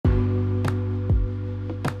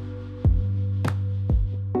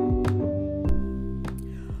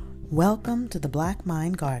Welcome to the Black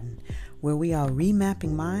Mind Garden, where we are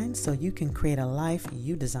remapping minds so you can create a life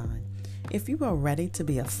you design. If you are ready to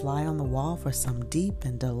be a fly on the wall for some deep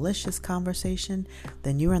and delicious conversation,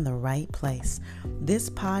 then you're in the right place. This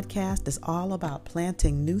podcast is all about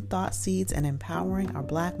planting new thought seeds and empowering our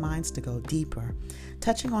Black minds to go deeper,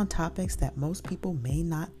 touching on topics that most people may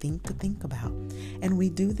not think about. And we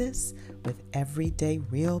do this with everyday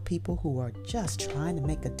real people who are just trying to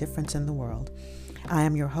make a difference in the world. I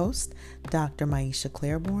am your host, Dr. Maisha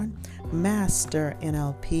Claiborne, Master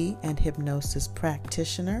NLP and Hypnosis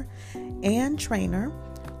Practitioner and Trainer,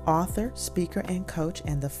 author, speaker, and coach,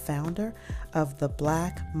 and the founder of the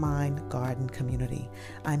Black Mind Garden community.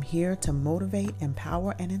 I'm here to motivate,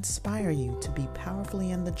 empower, and inspire you to be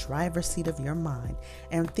powerfully in the driver's seat of your mind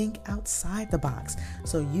and think outside the box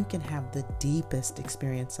so you can have the deepest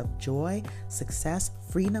experience of joy, success,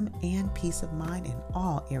 freedom, and peace of mind in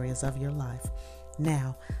all areas of your life.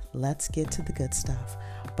 Now, let's get to the good stuff.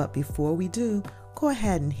 But before we do, go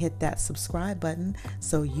ahead and hit that subscribe button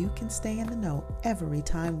so you can stay in the know every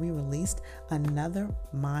time we release another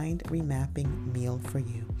mind remapping meal for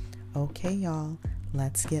you. Okay, y'all,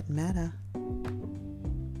 let's get meta.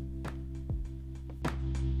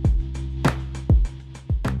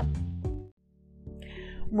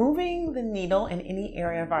 Moving the needle in any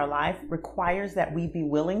area of our life requires that we be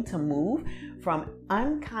willing to move from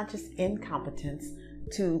unconscious incompetence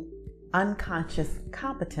to unconscious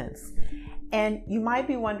competence. And you might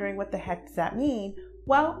be wondering, what the heck does that mean?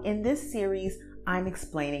 Well, in this series, I'm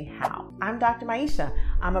explaining how. I'm Dr. Maisha.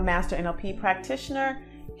 I'm a Master NLP practitioner,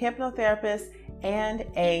 hypnotherapist, and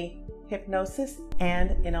a hypnosis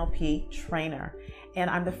and NLP trainer. And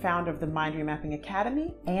I'm the founder of the Mind Remapping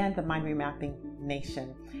Academy and the Mind Remapping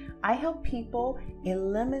Nation. I help people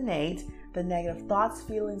eliminate the negative thoughts,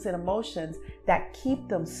 feelings, and emotions that keep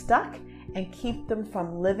them stuck and keep them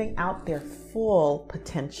from living out their full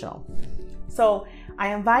potential. So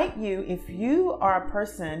I invite you, if you are a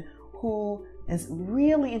person who is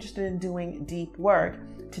really interested in doing deep work,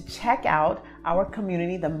 to check out our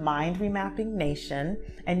community, the Mind Remapping Nation,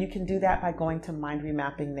 and you can do that by going to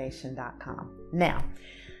mindremappingnation.com. Now,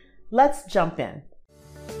 let's jump in.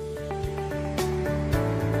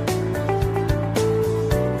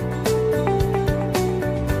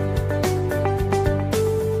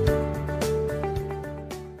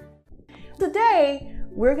 Today,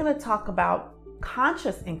 we're going to talk about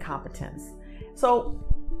conscious incompetence. So,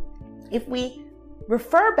 if we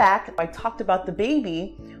refer back, I talked about the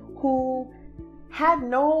baby who had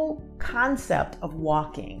no concept of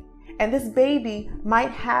walking. And this baby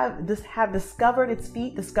might have discovered its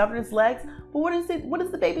feet, discovered its legs, but what is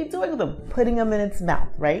the baby doing with them? Putting them in its mouth,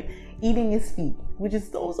 right? Eating his feet, which is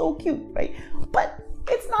so cute, right? But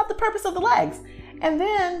it's not the purpose of the legs. And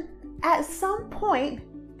then at some point,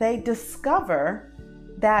 they discover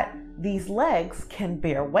that these legs can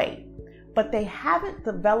bear weight, but they haven't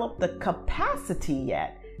developed the capacity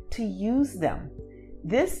yet to use them.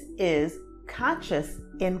 This is conscious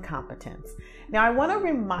incompetence. Now, I want to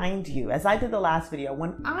remind you, as I did the last video,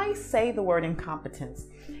 when I say the word incompetence,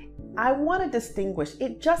 I want to distinguish,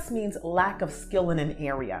 it just means lack of skill in an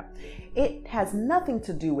area. It has nothing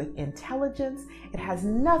to do with intelligence. It has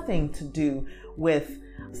nothing to do with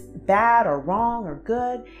bad or wrong or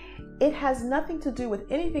good. It has nothing to do with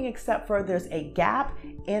anything except for there's a gap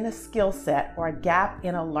in a skill set or a gap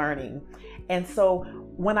in a learning. And so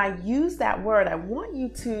when I use that word, I want you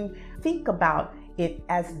to think about it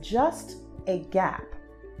as just a gap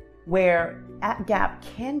where that gap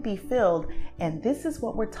can be filled. And this is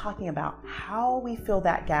what we're talking about, how we fill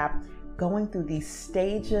that gap going through these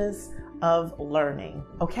stages of learning.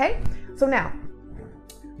 Okay? So now,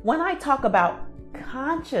 when I talk about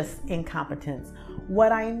conscious incompetence,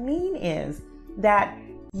 what I mean is that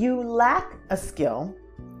you lack a skill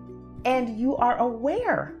and you are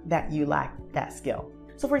aware that you lack that skill.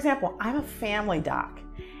 So for example, I'm a family doc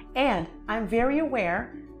and I'm very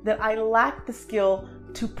aware that I lack the skill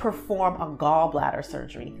to perform a gallbladder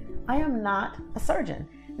surgery. I am not a surgeon.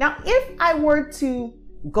 Now, if I were to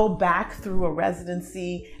go back through a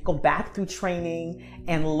residency, go back through training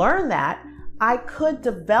and learn that, I could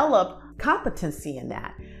develop competency in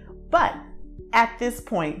that. But at this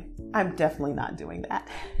point, I'm definitely not doing that.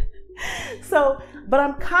 But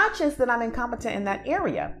I'm conscious that I'm incompetent in that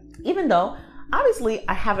area, even though obviously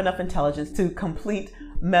I have enough intelligence to complete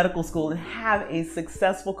medical school and have a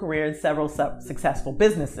successful career in several successful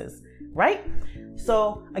businesses, right?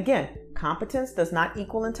 So again, competence does not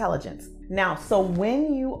equal intelligence. Now, so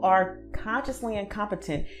when you are consciously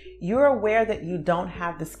incompetent, you're aware that you don't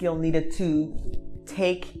have the skill needed to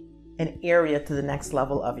take an area to the next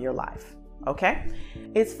level of your life. Okay?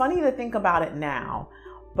 It's funny to think about it now,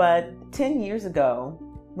 but 10 years ago,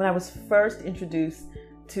 when I was first introduced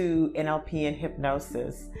to NLP and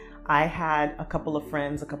hypnosis, I had a couple of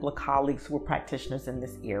friends, a couple of colleagues who were practitioners in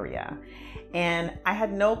this area. And I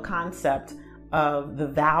had no concept of the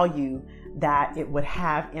value that it would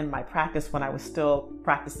have in my practice when I was still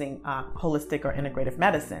practicing holistic or integrative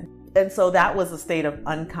medicine. And so that was a state of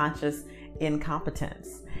unconscious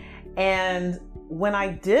incompetence. And when I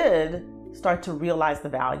did start to realize the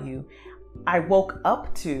value, I woke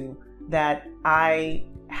up to that I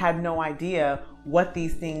had no idea what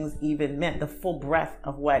these things even meant, the full breadth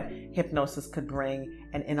of what hypnosis could bring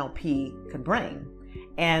and NLP could bring.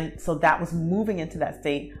 And so that was moving into that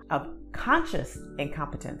state of conscious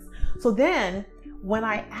incompetence. So then when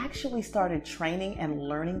I actually started training and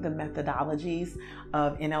learning the methodologies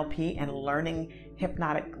of NLP and learning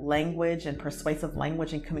hypnotic language and persuasive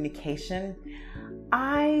language and communication,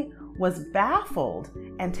 I was baffled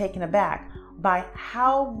and taken aback by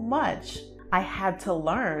how much I had to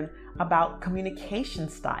learn about communication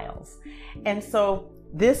styles. And so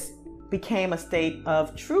this became a state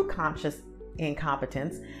of true conscious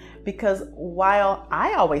incompetence, because while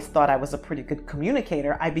I always thought I was a pretty good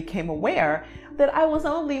communicator, I became aware that I was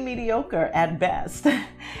only mediocre at best.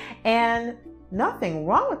 And nothing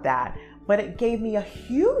wrong with that, but it gave me a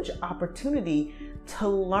huge opportunity to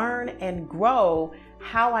learn and grow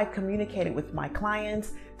how I communicated with my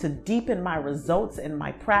clients, to deepen my results in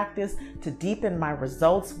my practice, to deepen my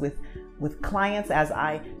results with clients as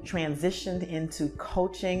I transitioned into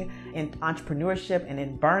coaching and entrepreneurship and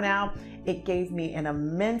in burnout. It gave me an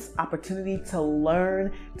immense opportunity to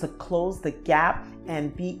learn, to close the gap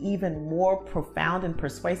and be even more profound and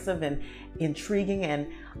persuasive and intriguing and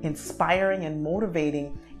inspiring and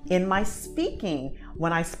motivating in my speaking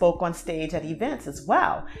when I spoke on stage at events as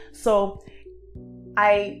well. So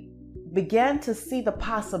I began to see the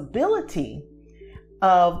possibility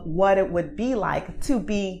of what it would be like to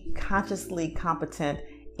be consciously competent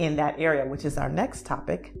in that area, which is our next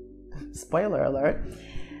topic. Spoiler alert.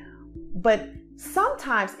 But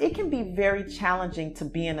sometimes it can be very challenging to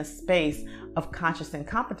be in a space of conscious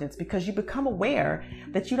incompetence because you become aware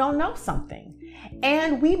that you don't know something.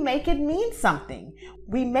 And we make it mean something.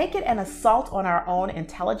 We make it an assault on our own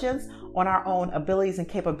intelligence, on our own abilities and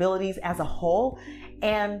capabilities as a whole,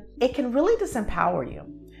 and it can really disempower you.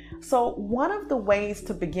 So one of the ways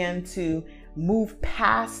to begin to move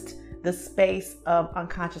past the space of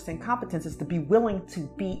unconscious incompetence is to be willing to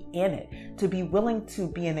be in it, to be willing to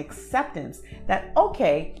be in acceptance that,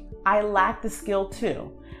 okay, I lack the skill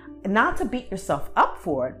too. Not to beat yourself up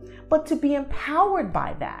for it, but to be empowered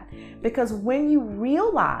by that. Because when you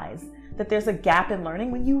realize that there's a gap in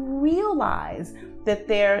learning, when you realize that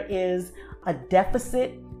there is a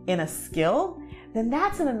deficit in a skill, then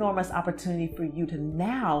that's an enormous opportunity for you to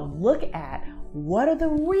now look at what are the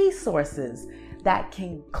resources that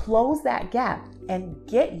can close that gap and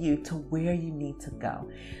get you to where you need to go.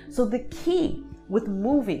 So the key with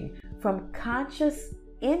moving from conscious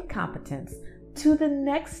incompetence to the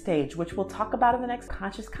next stage, which we'll talk about in the next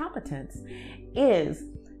conscious competence, is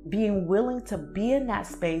being willing to be in that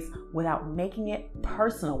space without making it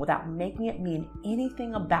personal, without making it mean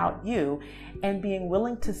anything about you, and being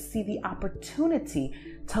willing to see the opportunity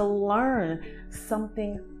to learn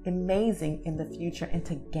something amazing in the future and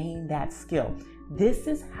to gain that skill. This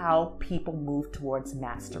is how people move towards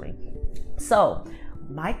mastery. So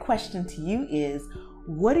my question to you is,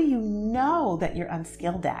 what do you know that you're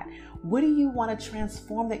unskilled at? What do you want to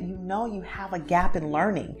transform that you know you have a gap in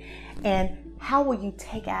learning? And how will you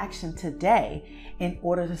take action today in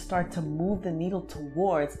order to start to move the needle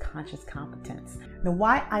towards conscious competence? Now,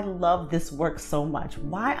 why I love this work so much,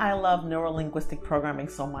 why I love neurolinguistic programming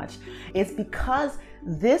so much, is because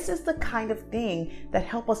this is the kind of thing that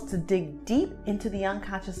helps us to dig deep into the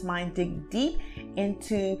unconscious mind, dig deep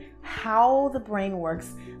into how the brain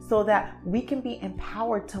works so that we can be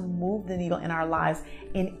empowered to move the needle in our lives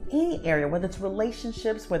in any area, whether it's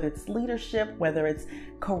relationships, whether it's leadership, whether it's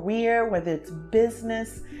career, whether it's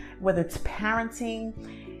business, whether it's parenting.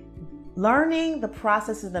 Learning the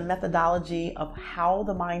processes and methodology of how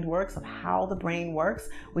the mind works, of how the brain works,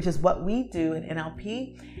 which is what we do in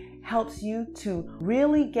NLP, helps you to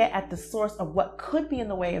really get at the source of what could be in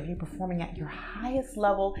the way of you performing at your highest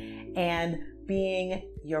level and being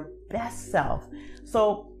your best self.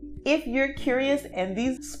 So if you're curious and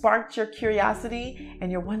these sparked your curiosity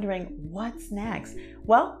and you're wondering what's next,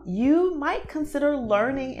 well, you might consider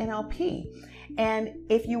learning NLP. And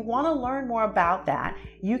if you want to learn more about that,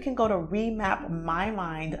 you can go to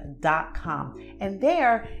remapmymind.com. And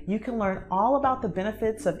there you can learn all about the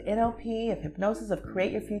benefits of NLP, of hypnosis, of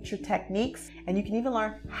create your future techniques. And you can even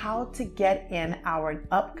learn how to get in our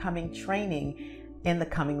upcoming training in the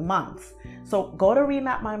coming months. So go to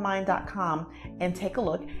remapmymind.com and take a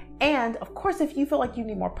look. And of course, if you feel like you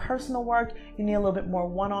need more personal work, you need a little bit more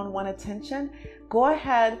one-on-one attention, go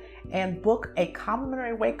ahead and book a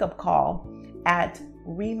complimentary wake-up call at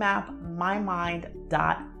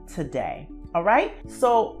remapmymind.today. All right?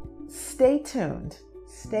 So stay tuned,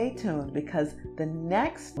 because the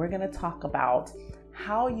next we're going to talk about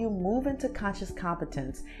how you move into conscious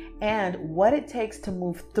competence and what it takes to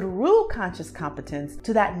move through conscious competence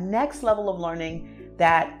to that next level of learning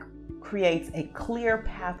that creates a clear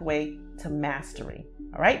pathway to mastery.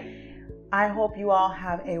 All right. I hope you all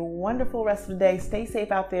have a wonderful rest of the day. Stay safe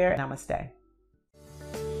out there. Namaste.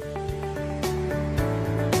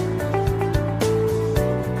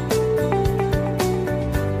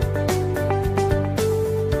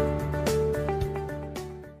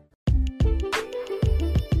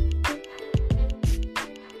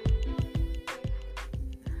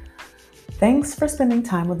 Thanks for spending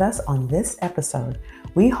time with us on this episode.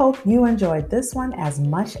 We hope you enjoyed this one as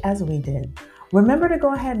much as we did. Remember to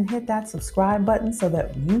go ahead and hit that subscribe button so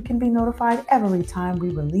that you can be notified every time we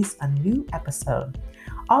release a new episode.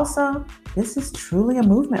 Also, this is truly a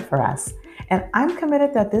movement for us, and I'm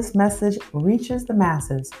committed that this message reaches the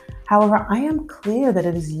masses. However, I am clear that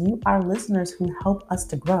it is you, our listeners, who help us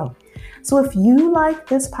to grow. So if you like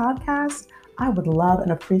this podcast, I would love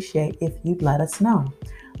and appreciate if you'd let us know.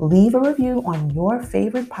 Leave a review on your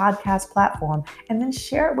favorite podcast platform and then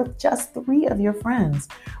share it with just 3 of your friends.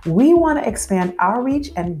 We want to expand our reach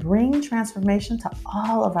and bring transformation to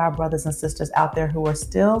all of our brothers and sisters out there who are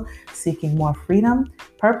still seeking more freedom,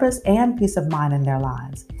 purpose, and peace of mind in their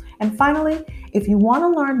lives. And finally, if you want to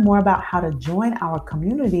learn more about how to join our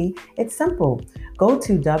community, it's simple. Go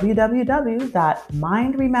to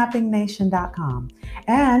www.mindremappingnation.com.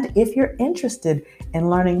 And if you're interested in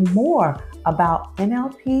learning more about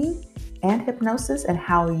NLP and hypnosis and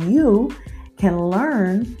how you can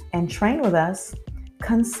learn and train with us,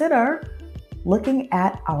 consider looking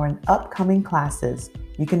at our upcoming classes.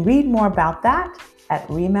 You can read more about that at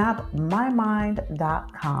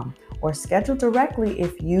remapmymind.com or schedule directly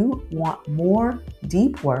if you want more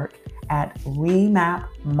deep work at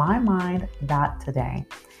remapmymind.today.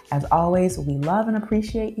 As always, we love and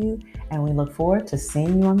appreciate you, and we look forward to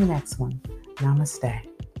seeing you on the next one. Namaste.